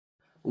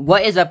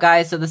What is up,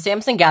 guys? So the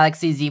Samsung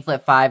Galaxy Z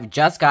Flip 5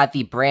 just got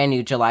the brand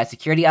new July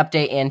security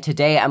update, and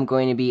today I'm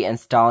going to be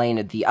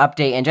installing the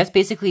update and just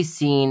basically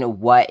seeing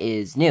what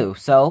is new.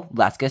 So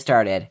let's get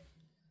started.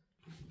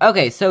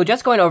 Okay, so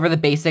just going over the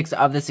basics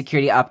of the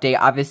security update.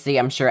 Obviously,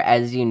 I'm sure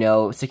as you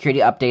know, security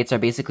updates are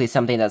basically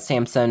something that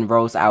Samsung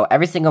rolls out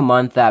every single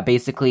month that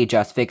basically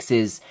just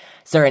fixes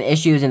certain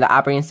issues in the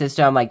operating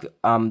system. Like,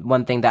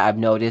 one thing that I've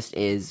noticed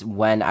is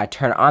when I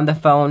turn on the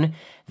phone,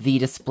 the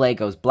display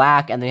goes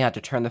black, and then you have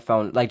to turn the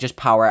phone, like just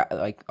power,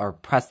 or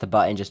press the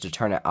button just to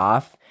turn it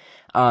off.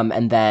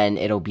 And then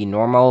it'll be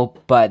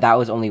normal, but that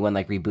was only when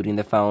rebooting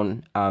the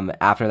phone.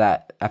 After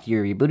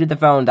you rebooted the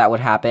phone, that would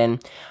happen.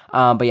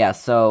 But yeah,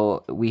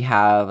 so we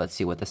have, let's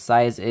see what the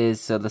size is.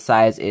 So the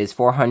size is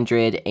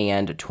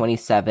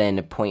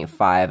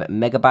 427.5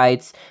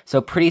 megabytes.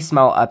 So pretty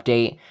small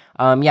update.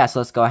 Yeah, so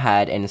let's go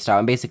ahead and install.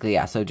 And basically,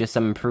 yeah, so just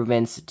some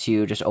improvements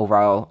to just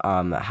overall,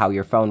 how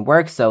your phone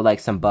works. So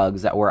some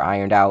bugs that were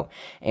ironed out,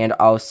 and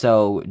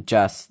also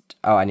just,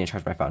 oh, I need to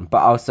charge my phone,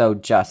 but also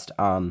just,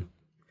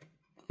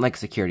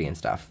 security and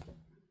stuff.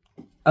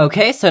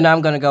 Okay, so now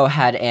I'm going to go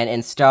ahead and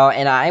install,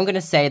 and I'm going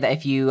to say that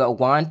if you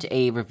want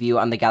a review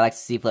on the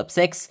Galaxy Z Flip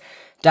 6,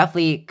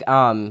 definitely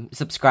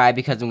subscribe,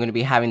 because I'm going to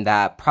be having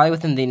that probably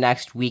within the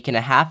next week and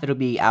a half. It'll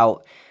be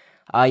out.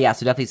 Yeah,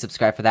 so definitely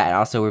subscribe for that, and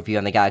also review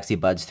on the Galaxy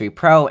Buds 3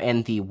 Pro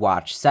and the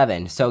Watch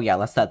 7. So yeah,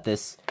 let's let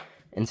this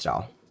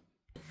install.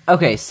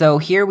 Okay, so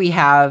here we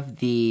have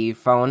the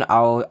phone.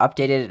 I'll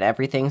update it and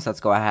everything, so let's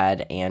go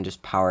ahead and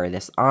just power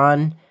this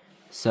on.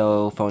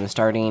 So phone is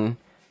starting.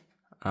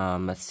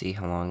 Let's see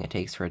how long it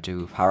takes for it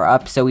to power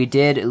up. So we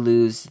did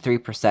lose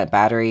 3%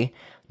 battery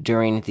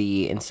during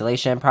the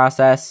installation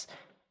process.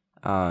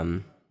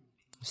 So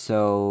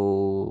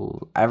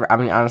I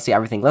mean, honestly,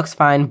 everything looks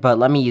fine, but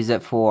let me use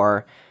it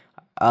for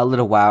a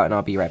little while, and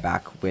I'll be right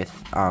back with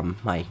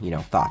my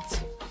thoughts.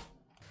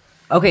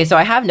 Okay, so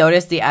I have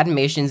noticed the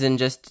animations and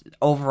just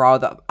overall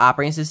the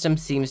operating system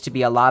seems to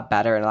be a lot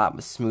better and a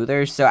lot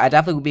smoother. So I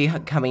definitely will be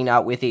coming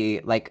out with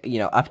a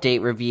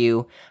update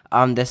review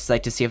on this,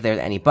 to see if there's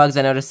any bugs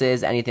I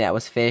notices, anything that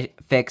was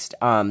fixed.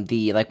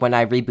 The when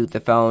I reboot the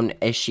phone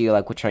issue,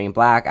 with turning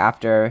black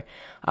after,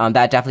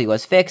 that definitely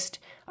was fixed.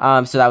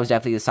 So that was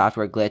definitely the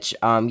software glitch.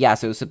 Yeah,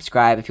 so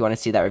subscribe if you want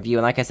to see that review.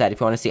 And like I said, if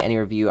you want to see any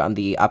review on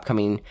the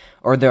upcoming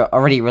or the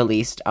already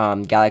released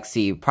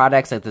Galaxy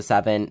products, like the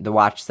 7, the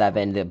Watch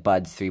 7, the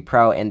Buds 3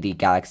 Pro, and the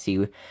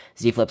Galaxy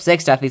Z Flip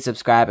 6, definitely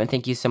subscribe. And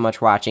thank you so much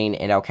for watching,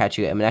 and I'll catch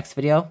you in my next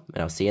video,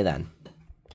 and I'll see you then.